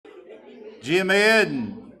Jim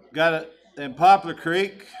Ed got it in Poplar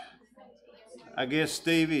Creek. I guess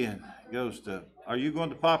Stevie goes to. Are you going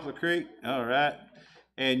to Poplar Creek? All right.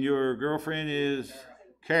 And your girlfriend is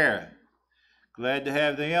Kara. Glad to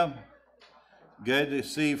have them. Good to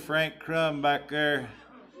see Frank Crum back there.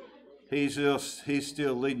 He's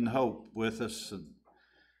still leading hope with us.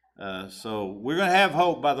 So we're going to have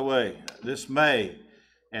hope, by the way, this May.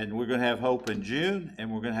 And we're going to have hope in June, and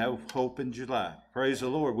we're going to have hope in July. Praise the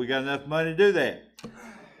Lord. We got enough money to do that.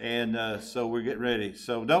 And so we're getting ready.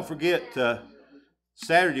 So don't forget,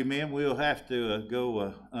 Saturday, men, we'll have to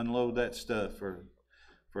go unload that stuff for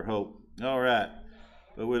hope. All right.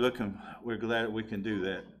 But we're glad that we can do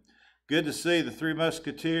that. Good to see the three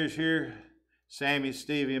musketeers here, Sammy,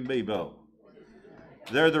 Stevie, and Bebo.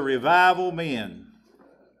 They're the revival men.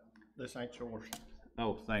 This ain't yours.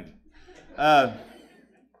 Oh, thank you.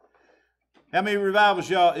 How many revivals,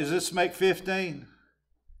 y'all? Is this make 15?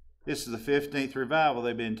 This is the 15th revival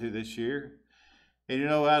they've been to this year. And you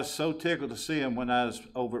know, I was so tickled to see them when I was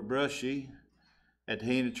over at Brushy at the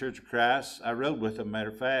Hena Church of Christ. I rode with them, matter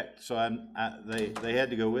of fact, so they had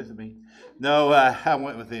to go with me. No, I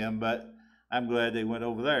went with them, but I'm glad they went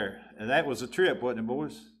over there. And that was a trip, wasn't it,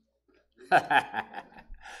 boys?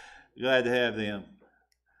 Glad to have them.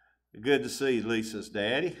 Good to see Lisa's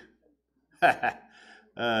daddy.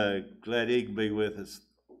 Glad he can be with us.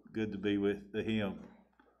 Good to be with him.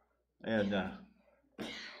 And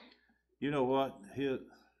you know what?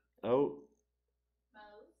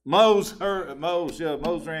 Mose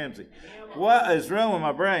Ramsey. What is wrong with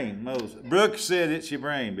my brain, Mose? Brooke said it's your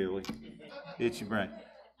brain, Billy. It's your brain.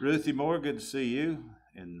 Ruthie Moore, good to see you.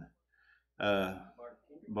 And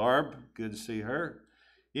Barb, good to see her.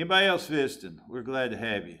 Anybody else visiting? We're glad to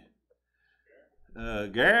have you.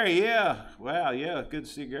 Gary, yeah. Wow, yeah, good to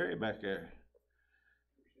see Gary back there.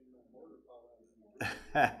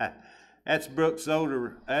 That's that's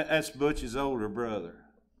Butch's older brother.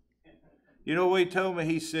 You know what he told me?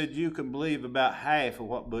 He said you can believe about half of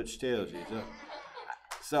what Butch tells you.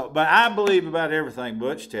 But I believe about everything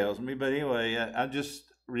Butch tells me. But anyway, I'm just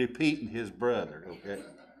repeating his brother, okay?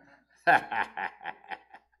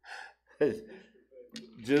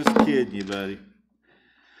 Just kidding you, buddy.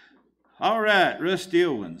 All right, Rusty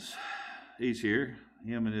Owens. He's here.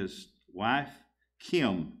 Him and his wife,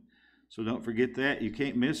 Kim. So don't forget that. You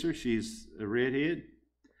can't miss her. She's a redhead.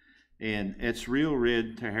 And it's real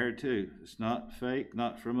red to her, too. It's not fake,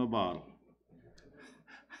 not from a bottle.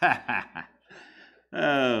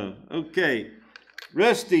 Oh, okay.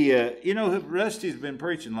 Rusty, Rusty's been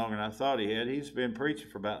preaching longer than I thought he had. He's been preaching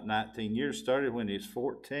for about 19 years. Started when he was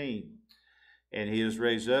 14. And he was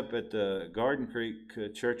raised up at the Garden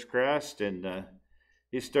Creek Church of Christ. And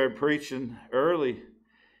he started preaching early.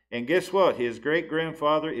 And guess what? His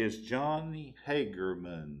great-grandfather is Johnny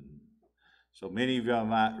Hagerman. So many of y'all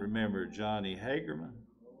might remember Johnny Hagerman.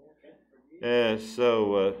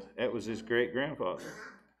 So that was his great-grandfather.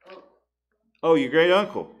 Oh, your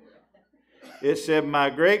great-uncle. It said, my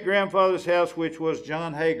great-grandfather's house, which was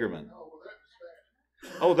John Hagerman.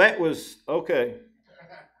 Oh, that was, okay.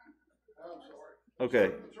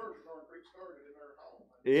 Okay.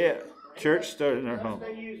 Yeah, church started in their home.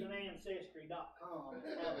 They're using Ancestry.com.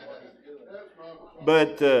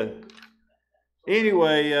 But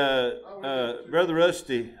anyway, Brother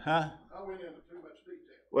Rusty, huh? I went into too much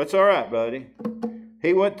detail. Well, it's all right, buddy.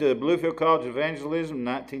 He went to Bluefield College of Evangelism in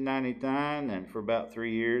 1999 and for about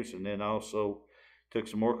 3 years, and then also took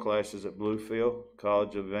some more classes at Bluefield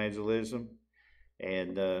College of Evangelism.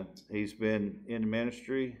 And he's been in the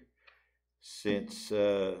ministry since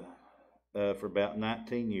for about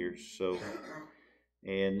 19 years. So,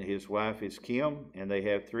 and his wife is Kim, and they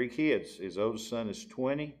have 3 kids. His oldest son is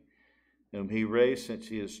 20, whom he raised since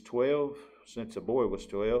he is 12, since the boy was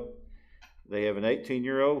 12. They have an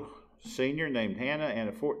 18-year-old senior named Hannah and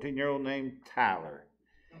a 14-year-old named Tyler.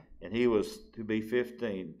 And he was to be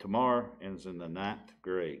 15 tomorrow and is in the 9th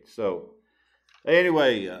grade. So,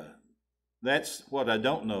 anyway, that's what I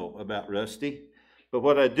don't know about Rusty. But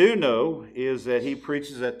what I do know is that he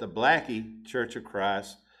preaches at the Blackie Church of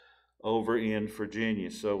Christ over in Virginia,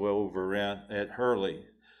 so over around at Hurley.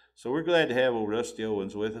 So we're glad to have old Rusty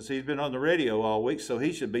Owens with us. He's been on the radio all week, so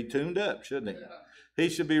he should be tuned up, shouldn't he? He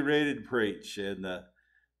should be ready to preach. And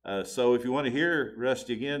so if you want to hear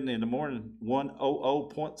Rusty again in the morning,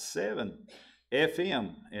 100.7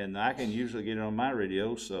 FM, and I can usually get it on my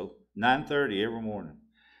radio, so 9:30 every morning.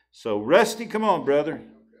 So Rusty, come on, brother.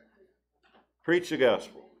 Preach the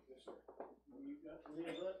gospel.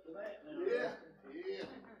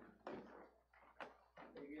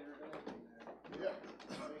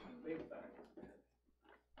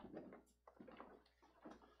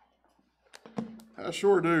 I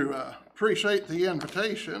sure do appreciate the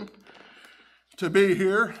invitation to be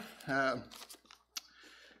here. And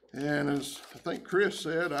as I think Chris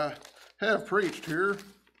said, I have preached here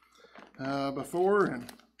before,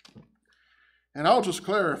 and I'll just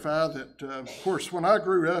clarify that, of course, when I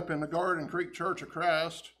grew up in the Garden Creek Church of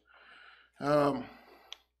Christ,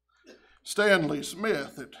 Stanley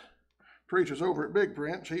Smith, that preaches over at Big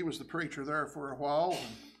Branch, he was the preacher there for a while,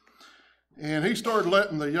 and he started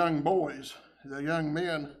letting the young boys, the young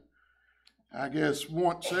men, I guess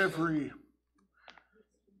once every,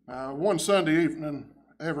 one Sunday evening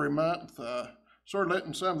every month, started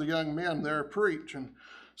letting some of the young men there preach. And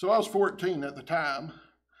so I was 14 at the time.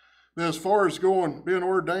 But as far as being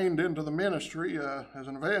ordained into the ministry as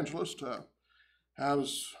an evangelist, I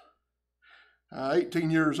was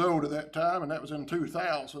 18 years old at that time, and that was in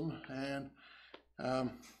 2000. And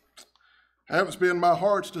that's been my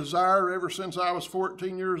heart's desire ever since I was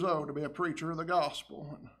 14 years old, to be a preacher of the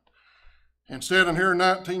gospel. And standing here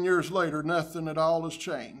 19 years later, nothing at all has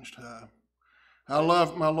changed. I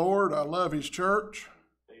love my Lord. I love His church.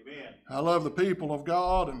 Amen. I love the people of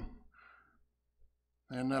God,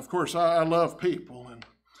 and of course I love people,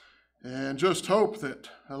 and just hope that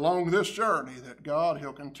along this journey that God,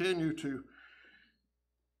 He'll continue to.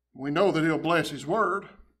 We know that He'll bless His word.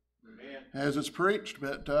 Amen. As it's preached,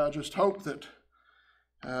 but I just hope that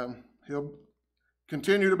He'll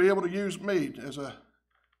continue to be able to use me as an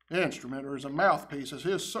instrument or as a mouthpiece, as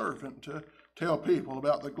His servant, to tell people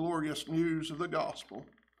about the glorious news of the gospel.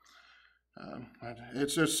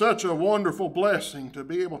 It's just such a wonderful blessing to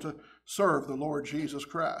be able to serve the Lord Jesus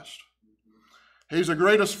Christ. He's the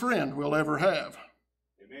greatest friend we'll ever have.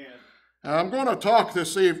 Amen. I'm going to talk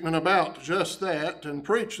this evening about just that, and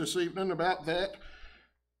preach this evening about that.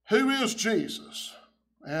 Who is Jesus?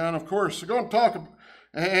 And of course, I'm going to talk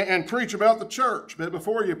and preach about the church. But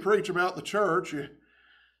before you preach about the church,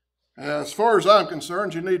 as far as I'm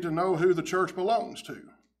concerned, you need to know who the church belongs to.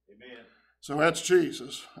 Amen. So that's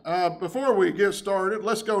Jesus. Before we get started,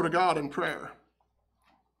 let's go to God in prayer.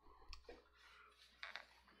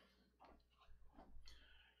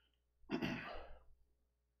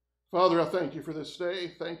 Father, I thank You for this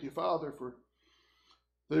day. Thank You, Father, for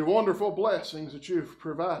the wonderful blessings that You've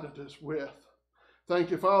provided us with. Thank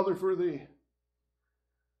You, Father, for the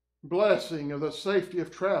blessing of the safety of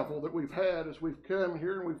travel that we've had as we've come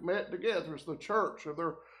here and we've met together as the church of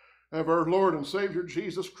our Lord and Savior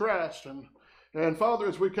Jesus Christ. And Father,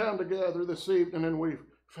 as we come together this evening and we've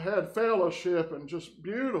had fellowship, and just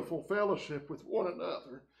beautiful fellowship with one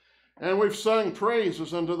another, and we've sung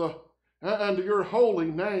praises unto Your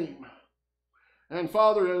holy name. And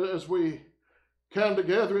Father, as we come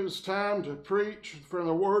together, it's time to preach from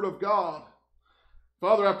the Word of God.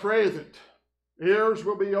 Father, I pray that ears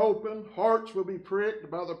will be opened, hearts will be pricked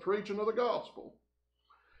by the preaching of the gospel.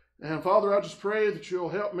 And Father, I just pray that You'll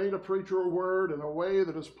help me to preach Your word in a way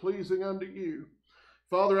that is pleasing unto You.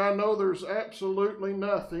 Father, I know there's absolutely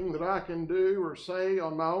nothing that I can do or say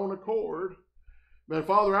on my own accord. But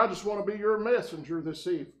Father, I just want to be Your messenger this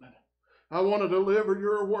evening. I want to deliver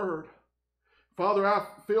Your word. Father, I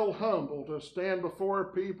feel humble to stand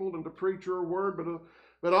before people and to preach Your word,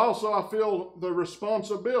 but also I feel the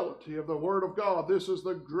responsibility of the Word of God. This is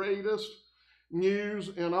the greatest news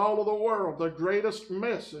in all of the world, the greatest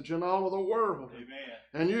message in all of the world. Amen.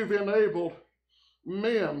 And You've enabled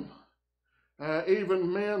men,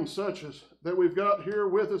 even men such as that we've got here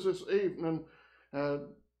with us this evening,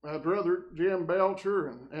 Brother Jim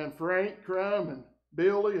Belcher and Frank Crum and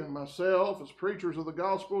Billy and myself as preachers of the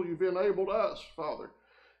gospel. You've enabled us, Father.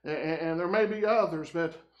 And there may be others,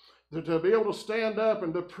 but to be able to stand up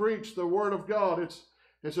and to preach the Word of God,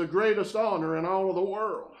 it's the greatest honor in all of the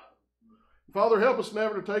world. Father, help us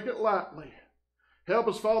never to take it lightly. Help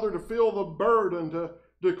us, Father, to feel the burden to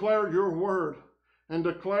declare Your word and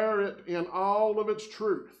declare it in all of its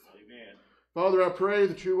truth. Amen. Father, I pray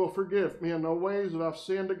that You will forgive me in the ways that I've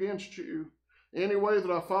sinned against You, any way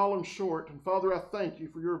that I've fallen short. And Father, I thank You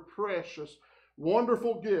for Your precious,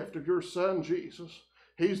 wonderful gift of Your Son, Jesus.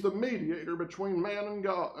 He's the mediator between man and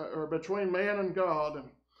God, and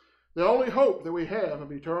the only hope that we have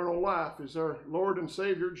of eternal life is our Lord and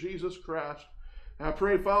Savior Jesus Christ. I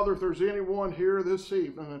pray, Father, if there's anyone here this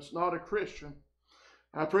evening that's not a Christian,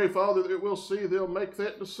 I pray, Father, that they'll make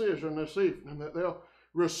that decision this evening, that they'll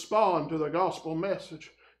respond to the gospel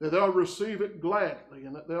message, that they'll receive it gladly,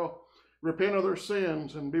 and that they'll repent of their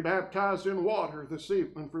sins and be baptized in water this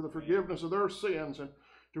evening for the forgiveness of their sins, and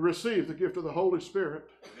to receive the gift of the Holy Spirit.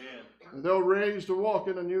 Amen. And they'll raise to walk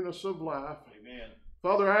in the newness of life. Amen.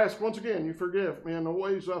 Father, I ask once again You forgive me in the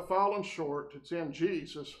ways I've fallen short. It's in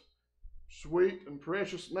Jesus' sweet and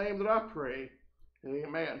precious name that I pray.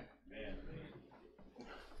 Amen.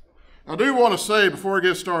 I do want to say before I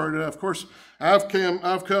get started, of course, I've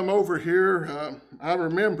come over here. I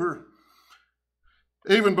remember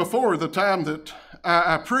even before the time that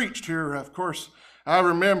I preached here, of course, I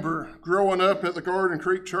remember growing up at the Garden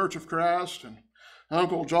Creek Church of Christ, and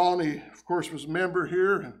Uncle Johnny, of course, was a member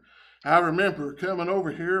here, and I remember coming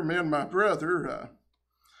over here, me and my brother,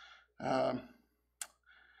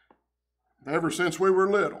 ever since we were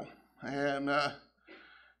little,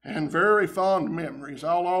 and very fond memories.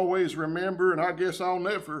 I'll always remember, and I guess I'll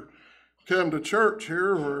never come to church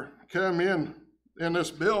here or come in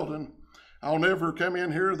this building. I'll never come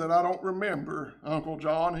in here that I don't remember Uncle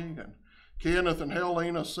Johnny and Kenneth and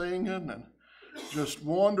Helena singing, and just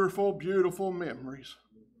wonderful, beautiful memories.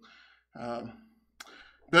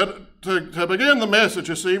 But to begin the message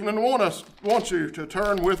this evening, I want you to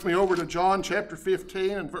turn with me over to John chapter 15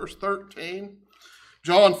 and verse 13.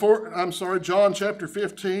 John chapter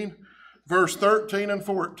 15, verse 13 and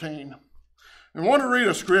 14. I want to read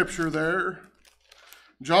a scripture there.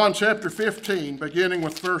 John chapter 15, beginning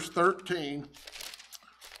with verse 13.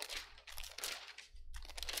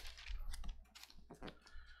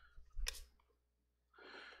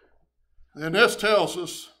 And this tells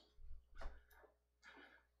us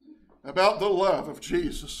about the love of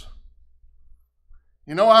Jesus.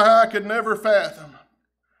 You know, I could never fathom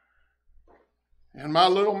in my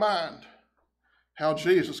little mind how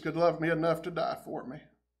Jesus could love me enough to die for me.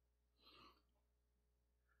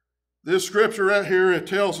 This scripture right here, it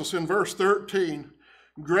tells us in verse 13,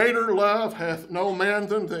 greater love hath no man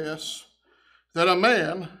than this, that a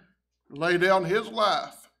man lay down his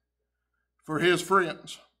life for his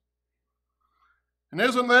friends. And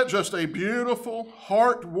isn't that just a beautiful,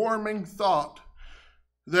 heartwarming thought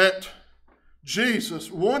that Jesus,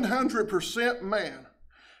 100% man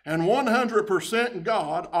and 100%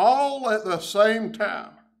 God, all at the same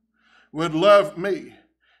time, would love me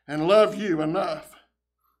and love you enough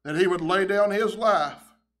that he would lay down his life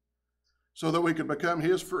so that we could become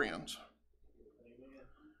his friends.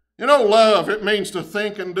 You know, love, it means to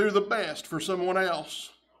think and do the best for someone else.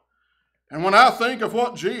 And when I think of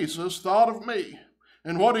what Jesus thought of me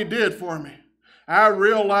and what he did for me, I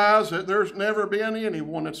realize that there's never been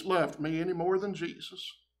anyone that's loved me any more than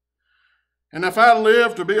Jesus. And if I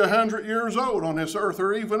live to be 100 years old on this earth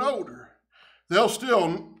or even older, there'll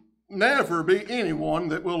still never be anyone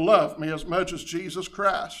that will love me as much as Jesus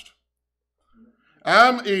Christ.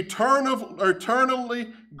 I'm eternally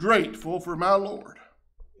grateful for my Lord.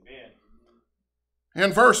 Amen.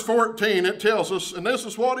 In verse 14, it tells us, and this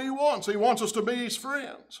is what he wants. He wants us to be his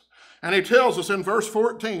friends. And he tells us in verse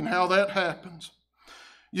 14 how that happens.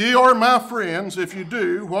 Ye are my friends if you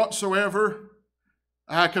do whatsoever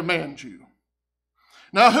I command you.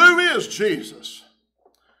 Now, who is Jesus?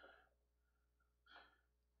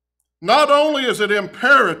 Not only is it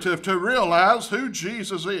imperative to realize who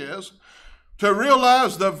Jesus is, to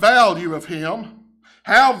realize the value of him,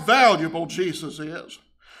 how valuable Jesus is,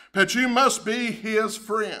 but you must be his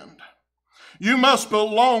friend. You must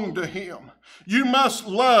belong to him. You must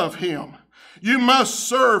love him. You must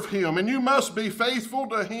serve him, and you must be faithful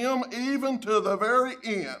to him even to the very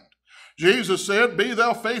end. Jesus said, be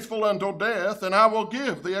thou faithful until death, and I will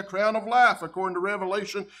give thee a crown of life, according to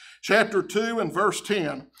Revelation chapter 2 and verse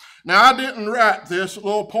 10. Now, I didn't write this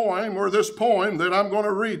little poem or this poem that I'm going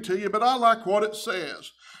to read to you, but I like what it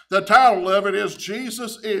says. The title of it is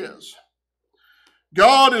Jesus Is.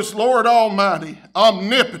 God is Lord Almighty,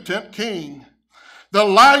 omnipotent King. The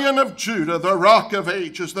Lion of Judah, the Rock of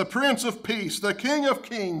Ages, the Prince of Peace, the King of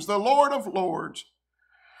Kings, the Lord of Lords,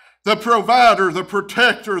 the Provider, the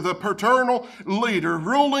Protector, the Paternal Leader,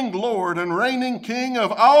 ruling Lord and reigning King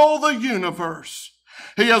of all the universe.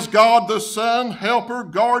 He is God the Son, Helper,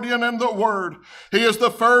 Guardian, and the Word. He is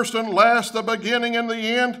the first and last, the beginning and the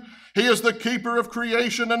end. He is the keeper of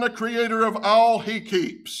creation and the creator of all he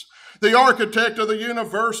keeps. The architect of the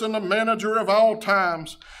universe and the manager of all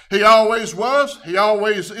times. He always was, he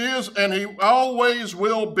always is, and he always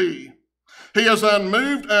will be. He is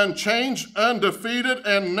unmoved, unchanged, undefeated,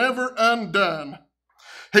 and never undone.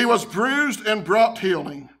 He was bruised and brought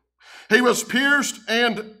healing. He was pierced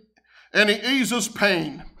and he eases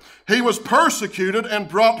pain. He was persecuted and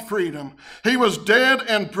brought freedom. He was dead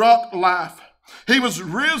and brought life. He was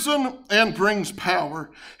risen and brings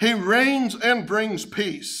power. He reigns and brings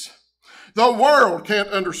peace. The world can't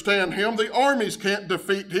understand him. The armies can't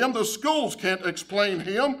defeat him. The schools can't explain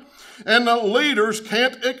him. And the leaders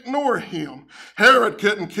can't ignore him. Herod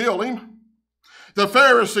couldn't kill him. The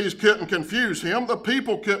Pharisees couldn't confuse him. The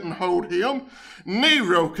people couldn't hold him.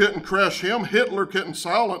 Nero couldn't crush him. Hitler couldn't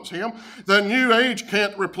silence him. The New Age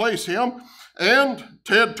can't replace him. And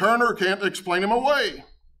Ted Turner can't explain him away.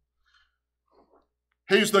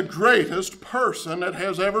 He's the greatest person that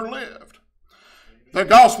has ever lived. The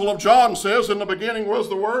Gospel of John says, in the beginning was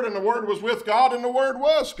the Word, and the Word was with God, and the Word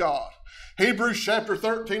was God. Hebrews chapter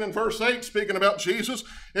 13 and verse 8, speaking about Jesus,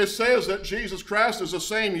 it says that Jesus Christ is the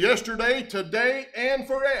same yesterday, today, and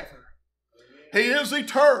forever. He is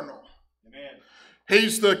eternal. Amen.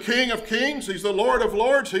 He's the King of kings. He's the Lord of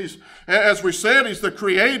lords. He's, as we said, he's the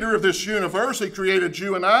creator of this universe. He created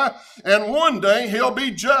you and I. And one day he'll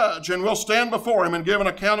be judge, and we'll stand before him and give an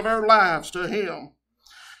account of our lives to him.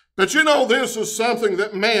 But you know, this is something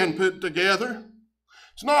that man put together.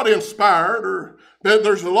 It's not inspired, but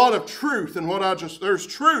there's a lot of truth in what I just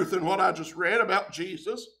read about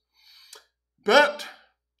Jesus. But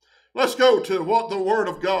let's go to what the Word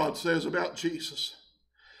of God says about Jesus.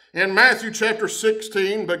 In Matthew chapter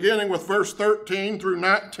 16, beginning with verse 13 through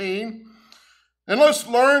 19, and let's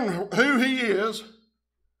learn who he is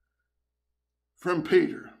from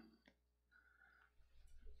Peter.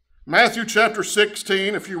 Matthew chapter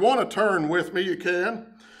 16, if you want to turn with me, you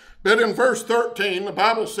can. But in verse 13, the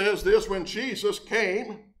Bible says this: when Jesus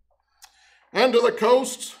came into the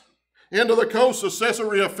coast of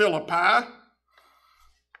Caesarea Philippi,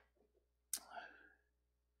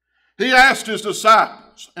 he asked his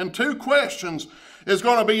disciples, and two questions is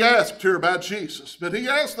going to be asked here by Jesus. But he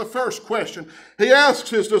asked the first question. He asked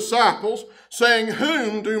his disciples, saying,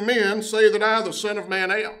 "Whom do men say that I, the Son of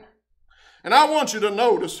Man, am?" And I want you to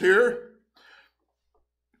notice here,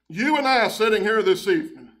 you and I sitting here this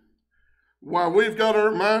evening, while we've got our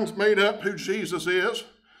minds made up who Jesus is,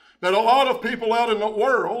 but a lot of people out in the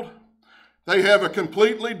world, they have a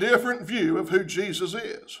completely different view of who Jesus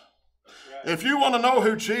is. If you want to know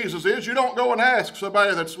who Jesus is, you don't go and ask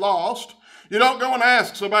somebody that's lost. You don't go and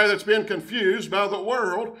ask somebody that's been confused by the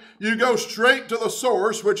world. You go straight to the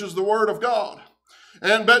source, which is the Word of God.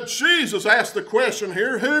 But Jesus asked the question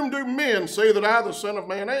here, "Whom do men say that I, the Son of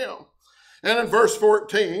Man, am?" And in verse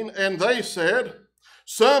 14, and they said,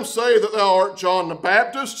 "Some say that thou art John the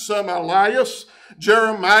Baptist, some Elias,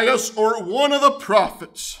 Jeremiah, or one of the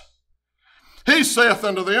prophets." He saith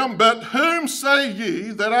unto them, "But whom say ye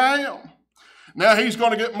that I am?" Now he's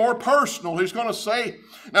going to get more personal. He's going to say,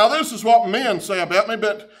 now this is what men say about me,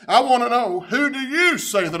 but I want to know, who do you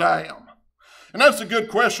say that I am? And that's a good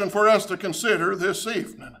question for us to consider this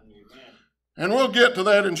evening. And we'll get to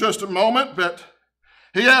that in just a moment, but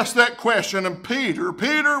he asked that question, and Peter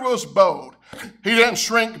was bold. He didn't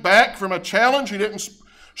shrink back from a challenge. He didn't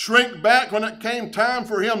shrink back when it came time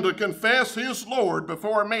for him to confess his Lord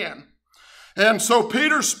before men. And so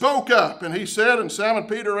Peter spoke up, and he said, and Simon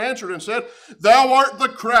Peter answered and said, "Thou art the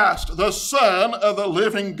Christ, the Son of the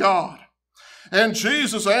living God." And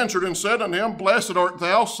Jesus answered and said unto him, "Blessed art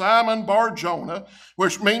thou, Simon Bar-Jonah,"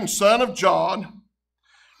 which means son of John.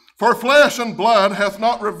 "For flesh and blood hath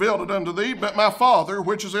not revealed it unto thee, but my Father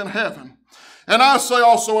which is in heaven. And I say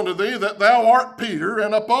also unto thee that thou art Peter,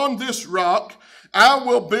 and upon this rock I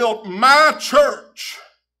will build my church."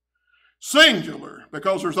 Singular,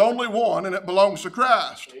 because there's only one and it belongs to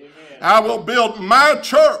Christ. Amen. "I will build my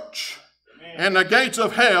church, amen, and the gates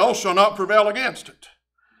of hell shall not prevail against it.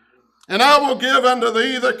 And I will give unto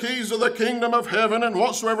thee the keys of the kingdom of heaven, and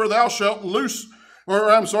whatsoever thou shalt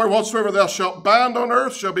whatsoever thou shalt bind on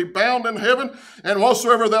earth shall be bound in heaven, and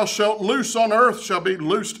whatsoever thou shalt loose on earth shall be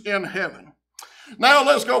loosed in heaven." Now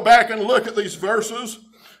let's go back and look at these verses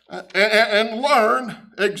and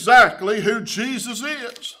learn exactly who Jesus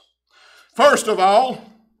is. First of all,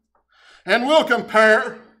 and we'll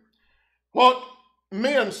compare what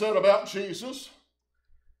men said about Jesus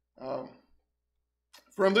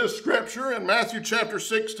from this scripture in Matthew chapter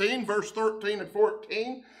 16, verse 13 and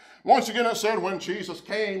 14. Once again it said, when Jesus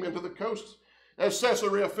came into the coast of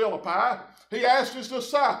Caesarea Philippi, he asked his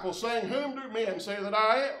disciples, saying, "Whom do men say that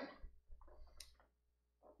I am?"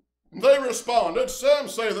 And they responded, "Some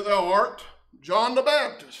say that thou art John the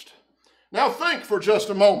Baptist." Now think for just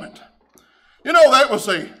a moment. You know, that was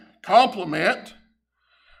a compliment,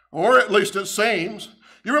 or at least it seems.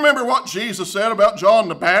 You remember what Jesus said about John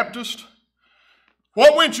the Baptist?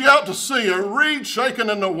 What went you out to see? A reed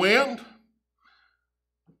shaking in the wind?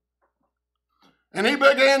 And he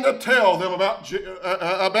began to tell them about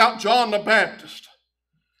John the Baptist.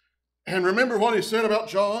 And remember what he said about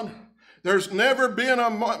John? There's never been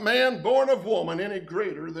a man born of woman any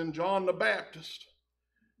greater than John the Baptist.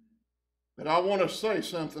 But I want to say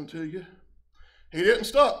something to you. He didn't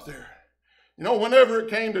stop there. You know, whenever it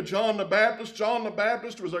came to John the Baptist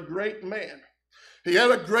was a great man. He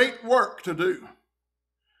had a great work to do.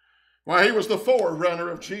 Why, he was the forerunner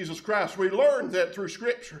of Jesus Christ. We learned that through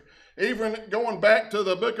Scripture. Even going back to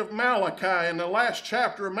the book of Malachi, in the last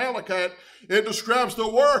chapter of Malachi, it describes the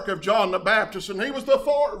work of John the Baptist, and he was the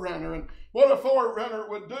forerunner. And what a forerunner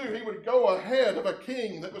would do, he would go ahead of a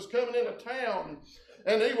king that was coming into town,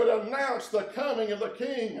 and he would announce the coming of the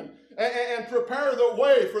king and prepare the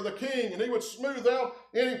way for the king, and he would smooth out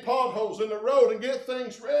any potholes in the road and get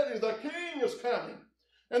things ready. The king is coming.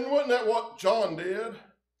 And wasn't that what John did?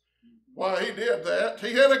 Why, he did that.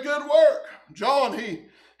 He had a good work. John, he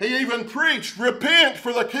even preached, repent,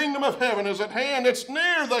 for the kingdom of heaven is at hand. It's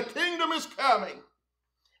near, the kingdom is coming.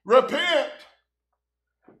 Repent.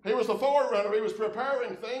 He was the forerunner. He was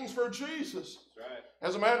preparing things for Jesus. That's right.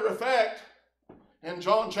 As a matter of fact, in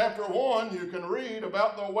John chapter 1, you can read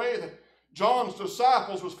about the way that John's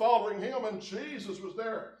disciples was following him, and Jesus was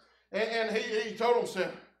there. And he told them,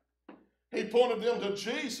 said, he pointed them to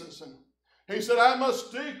Jesus, and he said, I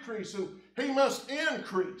must decrease, and he must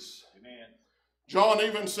increase. Amen. John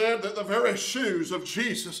even said that the very shoes of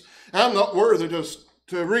Jesus, I'm not worthy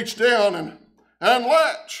to reach down and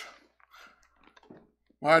latch.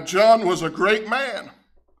 Why, John was a great man.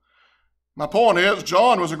 My point is,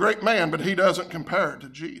 John was a great man, but he doesn't compare to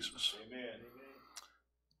Jesus. Amen.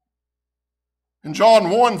 In John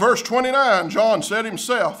 1, verse 29, John said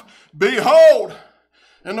himself, behold,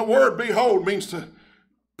 and the word behold means to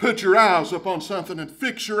put your eyes upon something and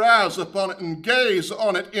fix your eyes upon it and gaze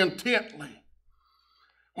on it intently.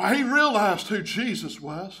 Why, he realized who Jesus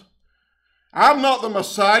was. I'm not the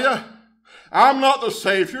Messiah. I'm not the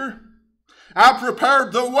Savior. I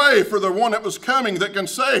prepared the way for the one that was coming that can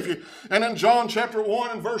save you. And in John chapter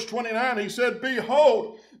 1 and verse 29, he said,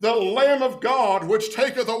 behold, the Lamb of God, which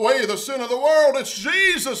taketh away the sin of the world. It's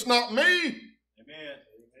Jesus, not me. Amen.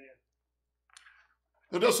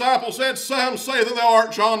 The disciples said, some say that thou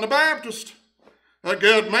art John the Baptist, a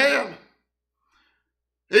good man,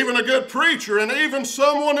 even a good preacher, and even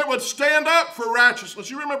someone that would stand up for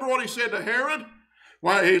righteousness. You remember what he said to Herod?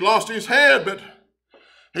 Why, he lost his head, but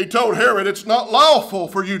he told Herod, it's not lawful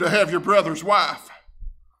for you to have your brother's wife.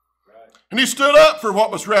 Right. And he stood up for what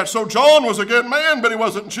was right. So John was a good man, but he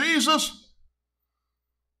wasn't Jesus.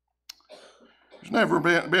 There's never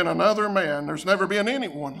been another man. There's never been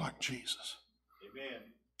anyone like Jesus. Amen.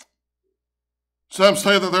 Some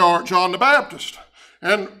say that they are John the Baptist.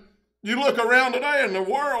 And you look around today in the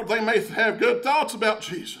world, they may have good thoughts about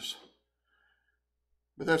Jesus.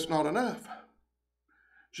 But that's not enough.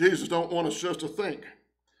 Jesus don't want us just to think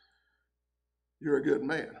you're a good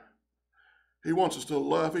man. He wants us to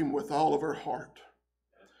love him with all of our heart,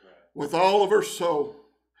 right, with all of our soul,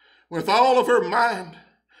 with all of our mind,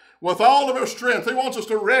 with all of our strength. He wants us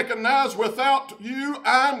to recognize, without you,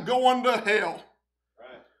 I'm going to hell.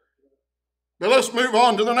 Right. But let's move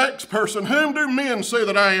on to the next person. Whom do men say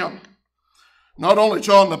that I am? Not only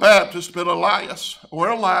John the Baptist, but Elias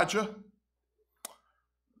or Elijah.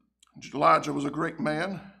 Elijah was a great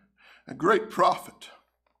man, a great prophet.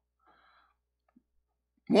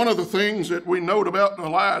 One of the things that we note about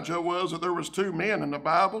Elijah was that there was two men in the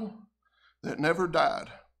Bible that never died.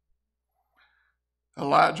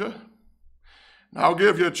 Elijah. And I'll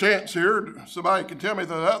give you a chance here. Somebody can tell me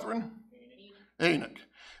the other one. Enoch.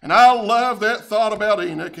 And I love that thought about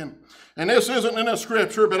Enoch. And this isn't in the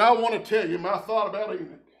scripture, but I want to tell you my thought about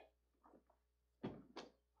Enoch.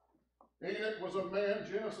 Enoch was a man,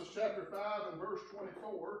 Genesis chapter 5 and verse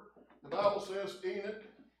 24. The Bible says Enoch,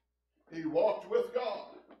 he walked with God.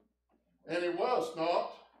 And he was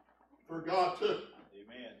not, for God took him.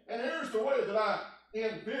 Amen. And here's the way that I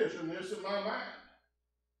envision this in my mind.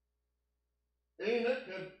 Enoch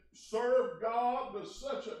had served God to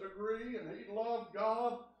such a degree, and he loved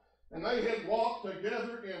God, and they had walked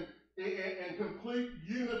together in complete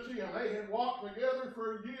unity, and they had walked together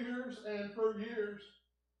for years and for years.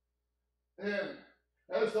 And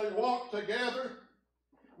as they walked together,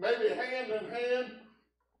 maybe hand in hand,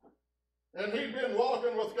 and he'd been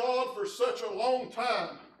walking with God for such a long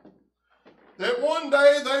time that one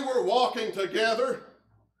day they were walking together,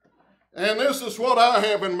 and this is what I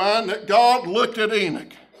have in mind, that God looked at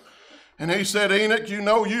Enoch, and he said, Enoch, you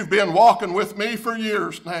know you've been walking with me for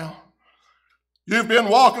years now. You've been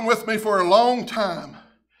walking with me for a long time.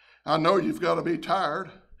 I know you've got to be tired,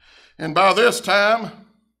 and by this time,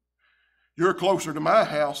 you're closer to my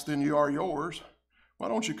house than you are yours. Why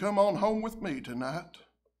don't you come on home with me tonight?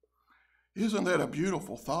 Isn't that a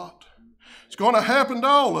beautiful thought? It's going to happen to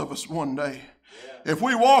all of us one day. Yeah. If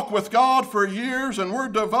we walk with God for years and we're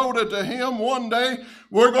devoted to him, one day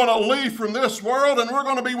we're going to leave from this world and we're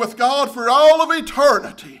going to be with God for all of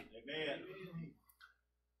eternity. Amen.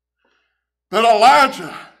 But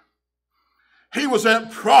Elijah, he was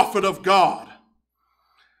that prophet of God.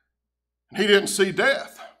 He didn't see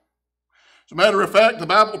death. As a matter of fact, the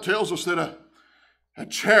Bible tells us that a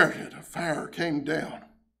chariot of fire came down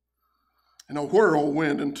in a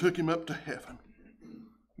whirlwind and took him up to heaven.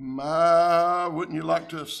 My, wouldn't you like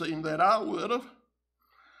to have seen that? I would have.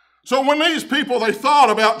 So when these people, they thought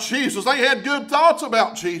about Jesus, they had good thoughts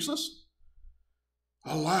about Jesus.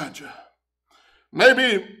 Elijah.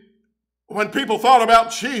 Maybe when people thought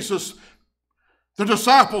about Jesus, the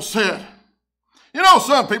disciples said, you know,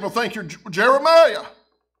 some people think you're Jeremiah.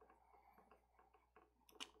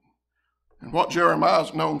 And what Jeremiah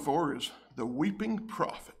is known for is the weeping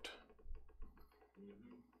prophet.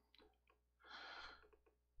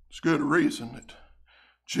 It's good reason that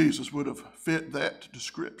Jesus would have fit that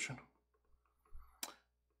description.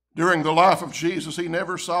 During the life of Jesus, he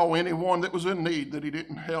never saw anyone that was in need that he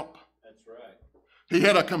didn't help. That's right. He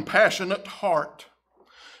had a compassionate heart.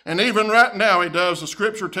 And even right now he does. The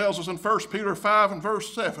scripture tells us in 1 Peter 5 and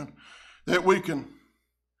verse 7 that we can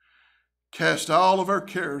cast all of our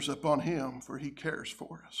cares upon him, for he cares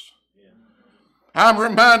for us. Yeah. I'm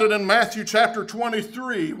reminded in Matthew chapter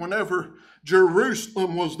 23, whenever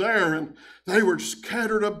Jerusalem was there and they were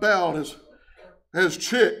scattered about as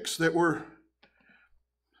chicks that were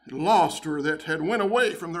lost or that had went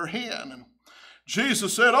away from their hen. And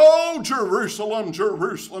Jesus said, "Oh, Jerusalem,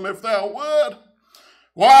 Jerusalem, if thou would,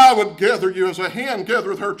 why, I would gather you as a hen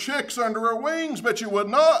gathereth her chicks under her wings, but you would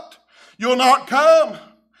not. You'll not come."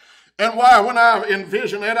 And why, when I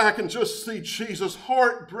envision that, I can just see Jesus'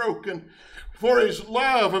 heart broken for his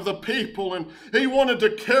love of the people. And he wanted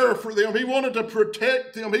to care for them. He wanted to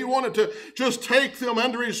protect them. He wanted to just take them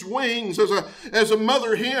under his wings as a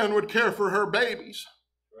mother hen would care for her babies.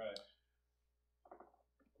 Right.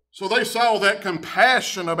 So they saw that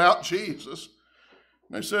compassion about Jesus.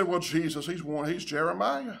 They said, well, Jesus, he's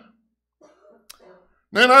Jeremiah.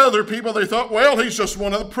 Then other people, they thought, well, he's just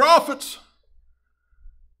one of the prophets.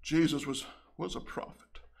 Jesus was a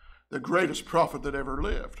prophet, the greatest prophet that ever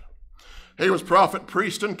lived. He was prophet,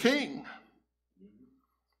 priest, and king.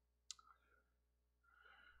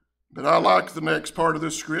 But I like the next part of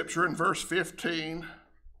this scripture in verse 15.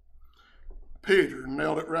 Peter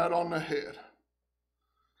nailed it right on the head.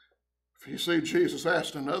 If you see, Jesus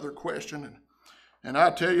asked another question, and I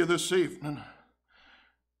tell you this evening,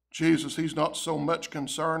 Jesus, he's not so much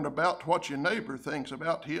concerned about what your neighbor thinks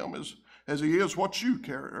about him as he is what you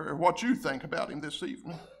care or what you think about him this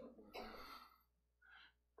evening.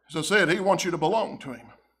 As I said, he wants you to belong to him.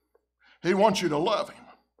 He wants you to love him.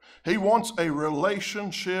 He wants a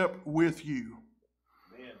relationship with you.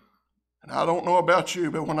 Amen. And I don't know about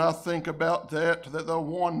you, but when I think about that the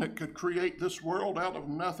one that could create this world out of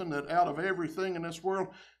nothing, that out of everything in this world,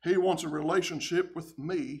 he wants a relationship with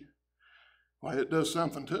me, why, it does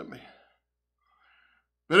something to me.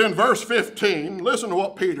 But in verse 15, listen to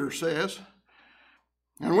what Peter says.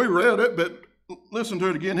 And we read it, but listen to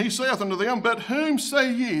it again. He saith unto them, "But whom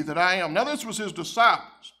say ye that I am?" Now this was his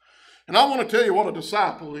disciples. And I want to tell you what a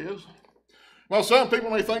disciple is. Well, some people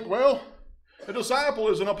may think, well, a disciple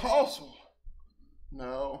is an apostle.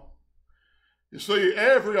 No. You see,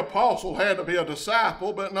 every apostle had to be a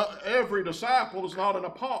disciple, but not every disciple is not an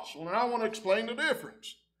apostle. And I want to explain the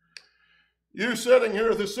difference. You sitting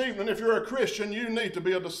here this evening, if you're a Christian, you need to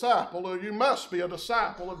be a disciple, or you must be a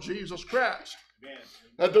disciple of Jesus Christ. Amen.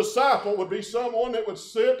 A disciple would be someone that would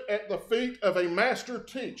sit at the feet of a master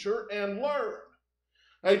teacher and learn.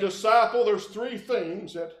 A disciple, there's three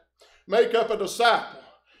things that make up a disciple.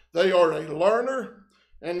 They are a learner,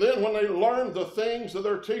 and then when they learn the things that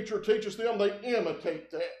their teacher teaches them, they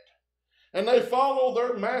imitate that. And they follow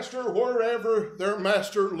their master wherever their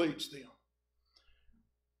master leads them.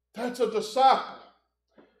 That's a disciple.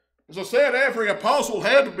 As I said, every apostle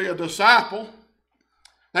had to be a disciple.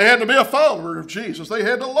 They had to be a follower of Jesus. They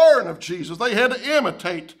had to learn of Jesus. They had to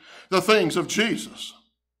imitate the things of Jesus.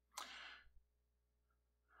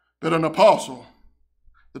 But an apostle,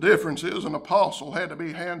 the difference is an apostle had to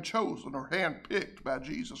be hand-chosen or hand-picked by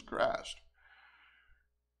Jesus Christ.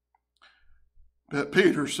 But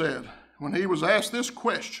Peter said, when he was asked this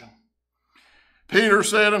question, Peter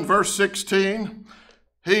said in verse 16,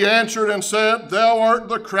 he answered and said, "Thou art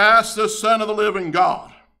the Christ, the Son of the living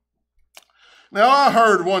God." Now I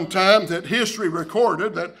heard one time that history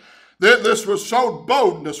recorded that this was so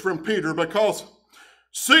boldness from Peter because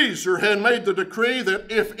Caesar had made the decree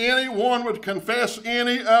that if anyone would confess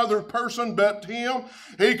any other person but him,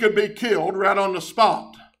 he could be killed right on the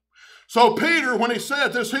spot. So Peter, when he said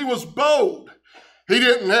this, he was bold. He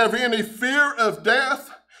didn't have any fear of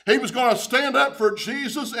death. He was going to stand up for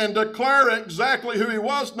Jesus and declare exactly who he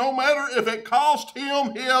was, no matter if it cost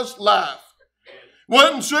him his life.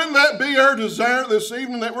 Shouldn't that be our desire this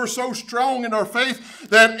evening, that we're so strong in our faith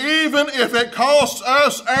that even if it costs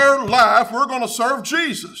us our life, we're going to serve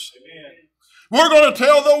Jesus? Amen. We're going to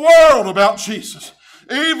tell the world about Jesus.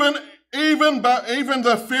 Even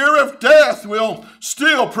the fear of death will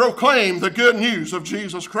still proclaim the good news of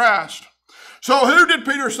Jesus Christ. So who did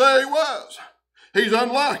Peter say he was? He's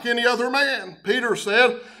unlike any other man. Peter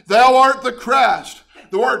said, "Thou art the Christ."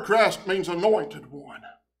 The word Christ means anointed one.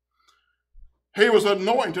 He was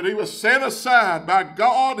anointed. He was set aside by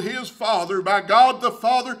God his Father, by God the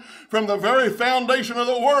Father, from the very foundation of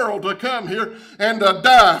the world to come here and to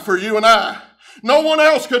die for you and I. No one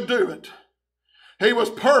else could do it. He was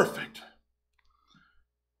perfect.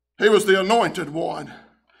 He was the anointed one.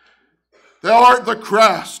 Thou art the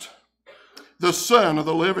Christ, the Son of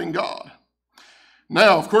the living God.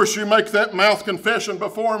 Now, of course, you make that mouth confession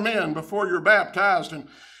before men, before you're baptized. And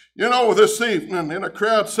you know, this evening, in a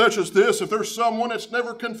crowd such as this, if there's someone that's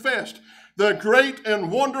never confessed the great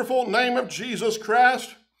and wonderful name of Jesus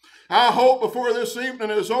Christ, I hope before this evening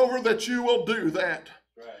is over that you will do that.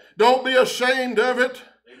 Right. Don't be ashamed of it.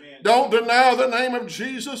 Amen. Don't deny the name of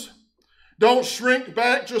Jesus. Don't shrink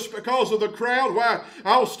back just because of the crowd. Why,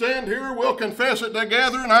 I'll stand here, we'll confess it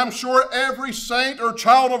together, and I'm sure every saint or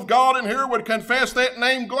child of God in here would confess that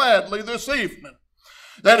name gladly this evening.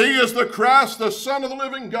 That he is the Christ, the Son of the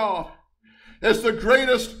living God. It's the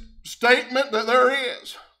greatest statement that there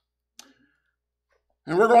is.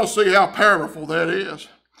 And we're going to see how powerful that is.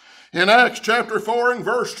 In Acts chapter 4 and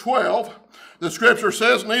verse 12, the scripture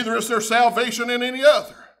says, "Neither is there salvation in any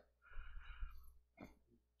other."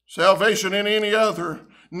 Salvation in any other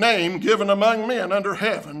name given among men under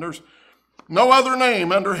heaven. There's no other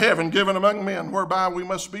name under heaven given among men whereby we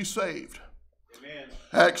must be saved. Amen.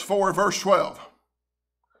 Acts 4 verse 12.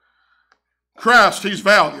 Christ, he's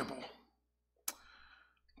valuable.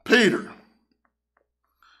 Peter,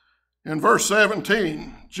 in verse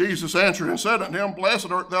 17, Jesus answered and said unto him,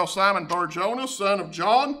 "Blessed art thou, Simon Bar-Jonah, son of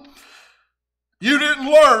John. You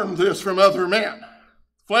didn't learn this from other men.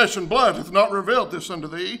 Flesh and blood hath not revealed this unto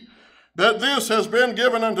thee, but this has been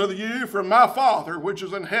given unto you from my Father which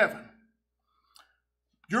is in heaven."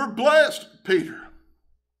 You're blessed, Peter.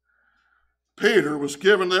 Peter was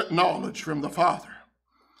given that knowledge from the Father.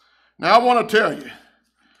 Now, I want to tell you,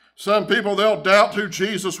 some people, they'll doubt who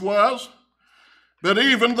Jesus was, but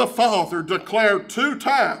even the Father declared 2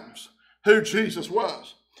 times who Jesus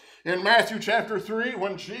was. In Matthew chapter 3,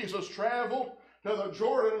 when Jesus traveled to the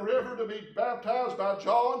Jordan River to be baptized by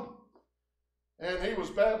John, and he was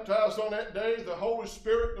baptized on that day, the Holy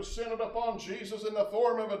Spirit descended upon Jesus in the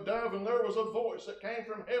form of a dove, and there was a voice that came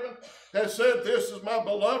from heaven that said, "This is my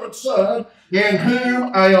beloved Son, in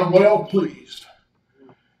whom I am well pleased."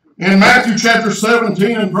 In Matthew chapter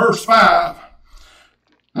 17 and verse 5,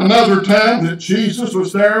 another time that Jesus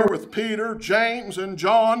was there with Peter, James, and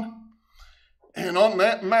John, and on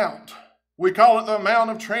that mount, we call it the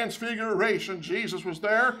Mount of Transfiguration, Jesus was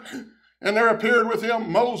there, and there appeared with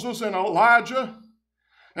him Moses and Elijah,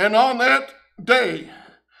 and on that day,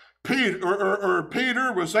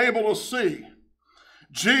 Peter was able to see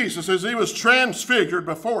Jesus as he was transfigured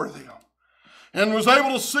before them, and was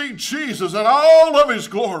able to see Jesus in all of his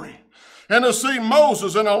glory, and to see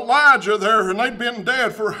Moses and Elijah there, and they'd been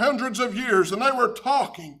dead for hundreds of years, and they were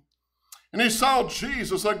talking, and he saw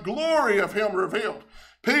Jesus, the glory of him revealed.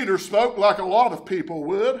 Peter spoke like a lot of people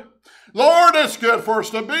would. "Lord, it's good for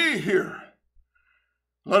us to be here.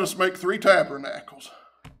 Let us make 3 tabernacles.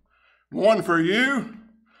 One for you,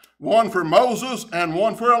 one for Moses, and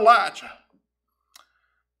one for Elijah."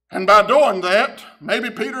 And by doing that, maybe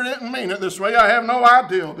Peter didn't mean it this way, I have no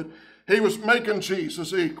idea, but he was making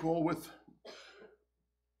Jesus equal with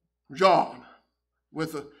John,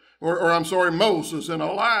 Moses and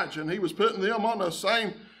Elijah, and he was putting them on the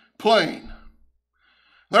same plane.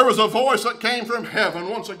 There was a voice that came from heaven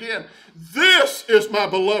once again. "This is my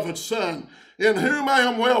beloved Son, in whom I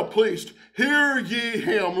am well pleased. Hear ye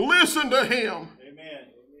him." Listen to him.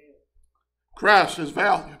 Amen. Christ is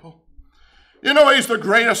valuable. You know, he's the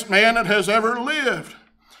greatest man that has ever lived.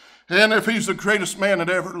 And if he's the greatest man that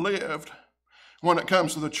ever lived, when it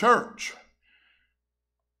comes to the church,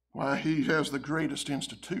 why, he has the greatest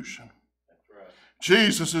institution. That's right.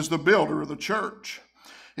 Jesus is the builder of the church.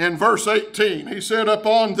 In verse 18, he said,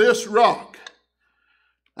 "Upon this rock,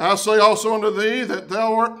 I say also unto thee that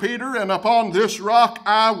thou art Peter, and upon this rock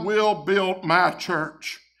I will build my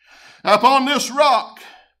church." Upon this rock.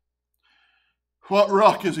 What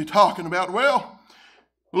rock is he talking about? Well,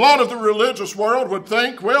 a lot of the religious world would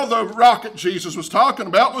think, well, the rock that Jesus was talking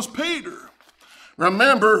about was Peter.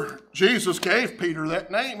 Remember, Jesus gave Peter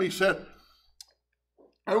that name. He said,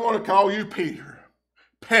 "I want to call you Peter."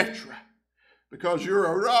 Petra, because you're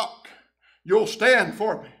a rock. You'll stand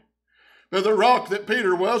for me. But the rock that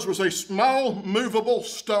Peter was a small, movable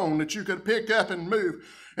stone that you could pick up and move.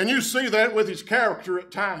 And you see that with his character at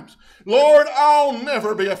times. Lord, I'll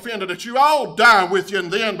never be offended at you. I'll die with you. And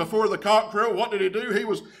then before the cock crowed, what did he do? He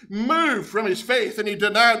was moved from his faith and he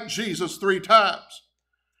denied Jesus 3 times.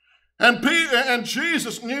 And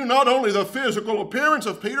Jesus knew not only the physical appearance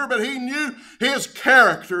of Peter, but he knew his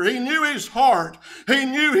character. He knew his heart. He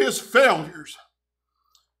knew his failures.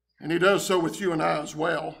 And he does so with you and I as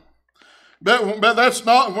well. But that's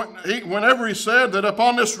not, whenever he said that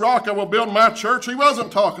upon this rock I will build my church, he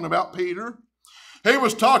wasn't talking about Peter. He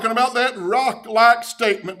was talking about that rock-like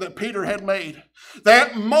statement that Peter had made.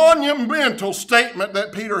 That monumental statement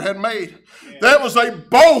that Peter had made. That was a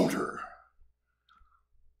boulder.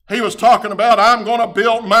 He was talking about, I'm going to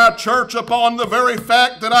build my church upon the very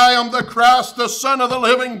fact that I am the Christ, the Son of the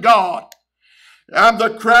living God. I'm the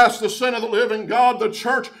Christ, the Son of the living God. The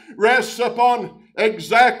church rests upon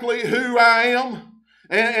exactly who I am.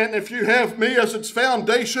 And if you have me as its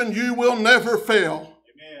foundation, you will never fail.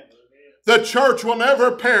 Amen. The church will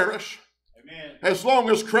never perish. Amen. As long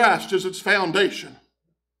as Christ is its foundation.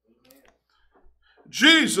 Amen.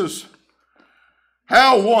 Jesus,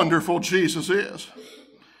 how wonderful Jesus is.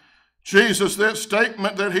 Jesus, that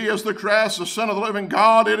statement that he is the Christ, the Son of the living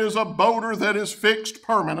God, it is a boulder that is fixed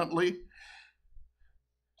permanently.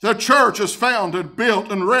 The church is founded,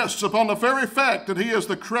 built, and rests upon the very fact that he is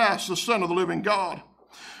the Christ, the Son of the living God.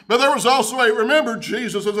 But there was also remember,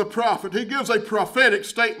 Jesus is a prophet. He gives a prophetic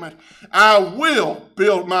statement. I will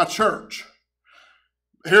build my church.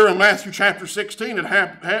 Here in Matthew chapter 16, it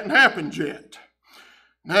hadn't happened yet.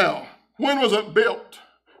 Now, when was it built?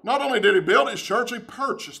 Not only did he build his church, he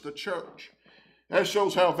purchased the church. That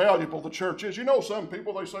shows how valuable the church is. You know, some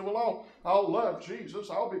people, they say, well, I'll love Jesus.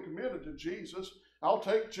 I'll be committed to Jesus. I'll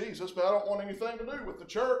take Jesus, but I don't want anything to do with the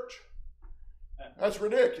church. That's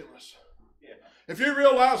ridiculous. Yeah. If you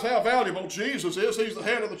realize how valuable Jesus is, he's the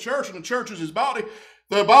head of the church and the church is his body.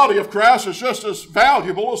 The body of Christ is just as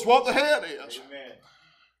valuable as what the head is. Amen.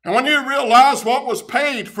 And when you realize what was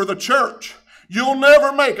paid for the church, you'll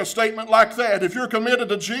never make a statement like that. If you're committed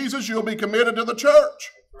to Jesus, you'll be committed to the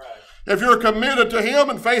church. Right. If you're committed to him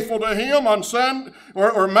and faithful to him on Sunday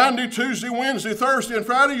or Monday, Tuesday, Wednesday, Thursday, and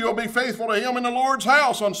Friday, you'll be faithful to him in the Lord's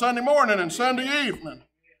house on Sunday morning and Sunday evening.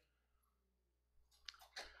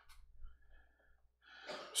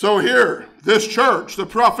 So here, this church, the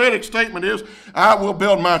prophetic statement is, I will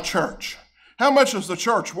build my church. How much is the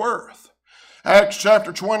church worth? Acts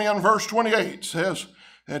chapter 20 and verse 28 says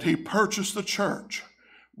that he purchased the church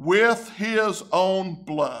with his own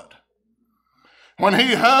blood. When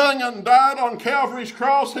he hung and died on Calvary's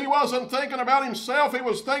cross, he wasn't thinking about himself. He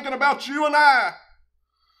was thinking about you and I.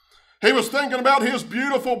 He was thinking about his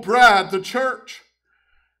beautiful bride, the church.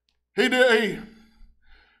 He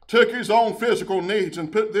took his own physical needs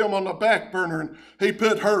and put them on the back burner, and he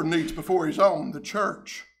put her needs before his own, the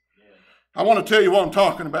church. I want to tell you what I'm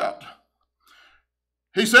talking about.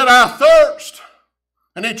 He said, I thirst.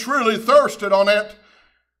 And he truly thirsted on that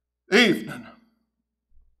evening.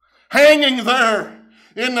 Hanging there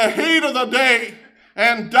in the heat of the day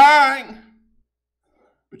and dying.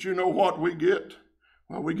 But you know what we get?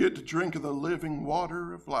 Well, we get to drink of the living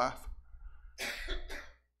water of life.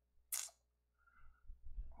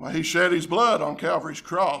 Well, he shed his blood on Calvary's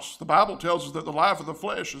cross. The Bible tells us that the life of the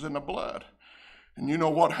flesh is in the blood. And you know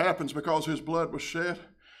what happens because his blood was shed?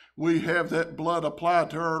 We have that blood applied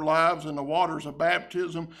to our lives in the waters of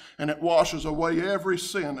baptism, and it washes away every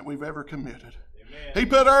sin that we've ever committed. Amen. He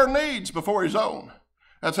put our needs before his own.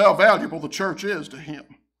 That's how valuable the church is to him.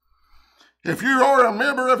 If you are a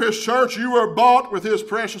member of his church, you are bought with his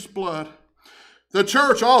precious blood. The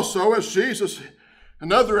church also, as Jesus,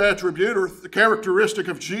 another attribute or the characteristic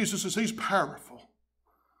of Jesus is he's powerful.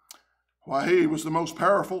 Why, he was the most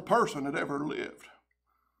powerful person that ever lived.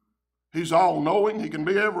 He's all-knowing. He can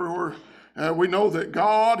be everywhere. We know that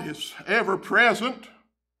God is ever-present,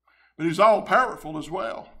 but he's all-powerful as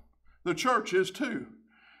well. The church is too.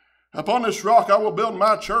 Upon this rock I will build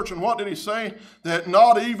my church, and what did he say? That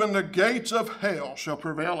not even the gates of hell shall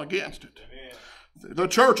prevail against it. Amen. The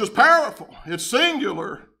church is powerful. It's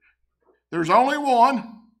singular. There's only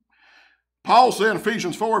one. Paul said in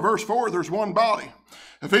Ephesians 4, verse 4, there's one body.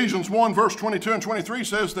 Ephesians 1, verse 22 and 23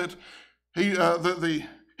 says that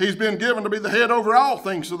he's been given to be the head over all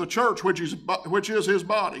things of the church, which is his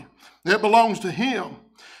body. It belongs to him.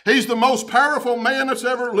 He's the most powerful man that's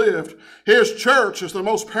ever lived. His church is the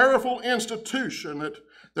most powerful institution that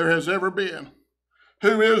there has ever been.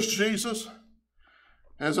 Who is Jesus?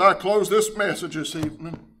 As I close this message this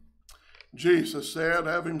evening, Jesus said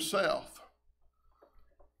of himself,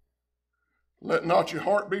 let not your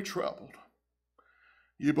heart be troubled.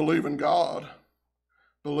 You believe in God,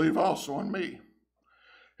 believe also in me.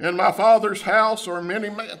 In my Father's house are many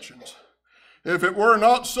mansions. If it were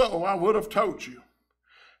not so, I would have told you.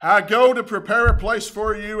 I go to prepare a place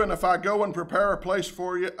for you, and if I go and prepare a place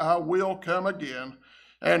for you, I will come again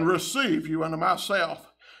and receive you unto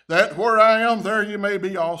myself, that where I am, there you may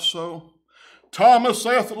be also. Thomas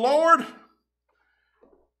saith, Lord,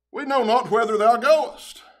 we know not whither thou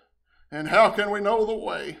goest, and how can we know the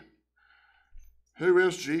way? Who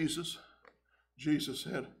is Jesus? Jesus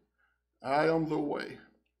said, I am the way,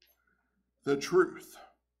 the truth,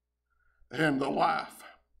 and the life.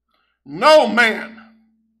 No man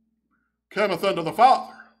cometh unto the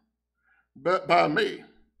Father but by me.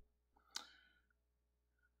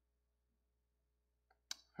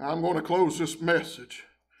 I'm going to close this message.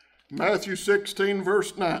 Matthew 16,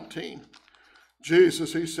 verse 19.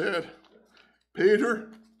 Jesus, he said, Peter,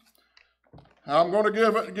 I'm going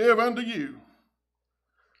to give unto you.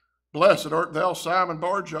 Blessed art thou, Simon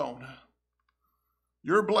Bar-Jonah.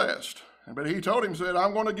 You're blessed. But he told him, said,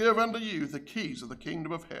 I'm going to give unto you the keys of the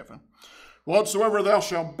kingdom of heaven. Whatsoever thou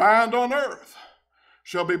shalt bind on earth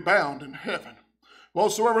shall be bound in heaven.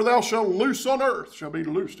 Whatsoever thou shalt loose on earth shall be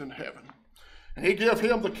loosed in heaven. And he gave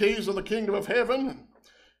him the keys of the kingdom of heaven.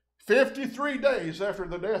 53 days after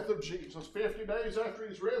the death of Jesus, 50 days after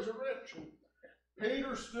his resurrection,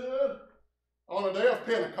 Peter stood on a day of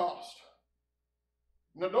Pentecost.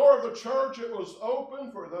 And the door of the church, it was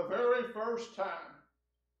open for the very first time.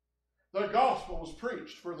 The gospel was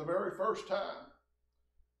preached for the very first time.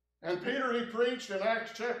 And Peter, he preached in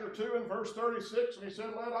Acts chapter 2 and verse 36, and he said,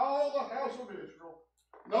 let all the house of Israel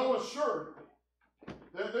know assuredly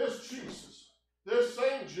that this Jesus, this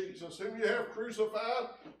same Jesus whom you have crucified,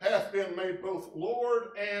 hath been made both Lord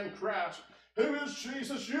and Christ. Who is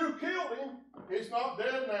Jesus? You killed him. He's not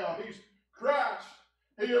dead now. He's Christ.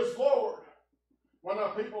 He is Lord. When the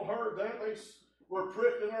people heard that, they were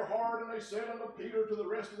pricked in their heart, and they said unto Peter, to the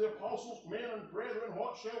rest of the apostles, men and brethren,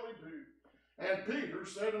 what shall we do? And Peter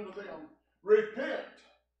said unto them, repent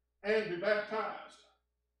and be baptized,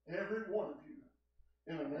 every one of you,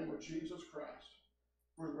 in the name of Jesus Christ,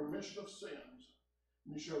 for the remission of sins,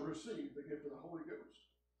 and you shall receive the gift of the Holy Ghost.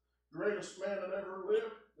 Greatest man that ever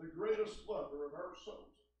lived, the greatest lover of our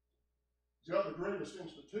souls. He's got the greatest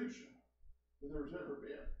institution that there's ever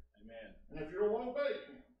been. Amen. And if you'll obey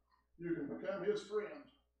him, you can become his friend.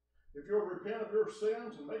 If you'll repent of your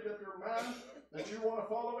sins and make up your mind that you want to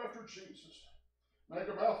follow after Jesus, make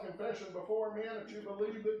a mouth confession before men that you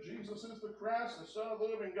believe that Jesus is the Christ, the Son of the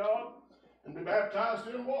living God, and be baptized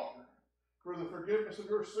in water for the forgiveness of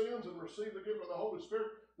your sins and receive the gift of the Holy Spirit,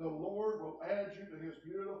 the Lord will add you to his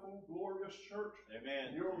beautiful, glorious church. Amen.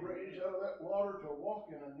 And you'll raise out of that water to walk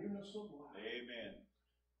in a newness of life. Amen.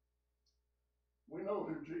 We know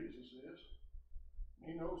who Jesus is.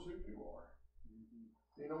 He knows who you are.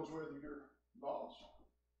 He knows whether you're lost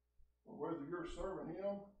or whether you're serving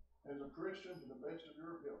him as a Christian to the best of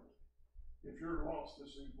your ability. If you're lost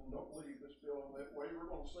this evening, don't leave this building that way. We're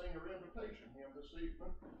going to sing our invitation hymn this evening,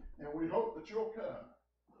 and we hope that you'll come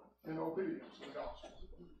in obedience to the gospel.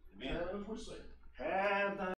 Amen. And as we sing. Have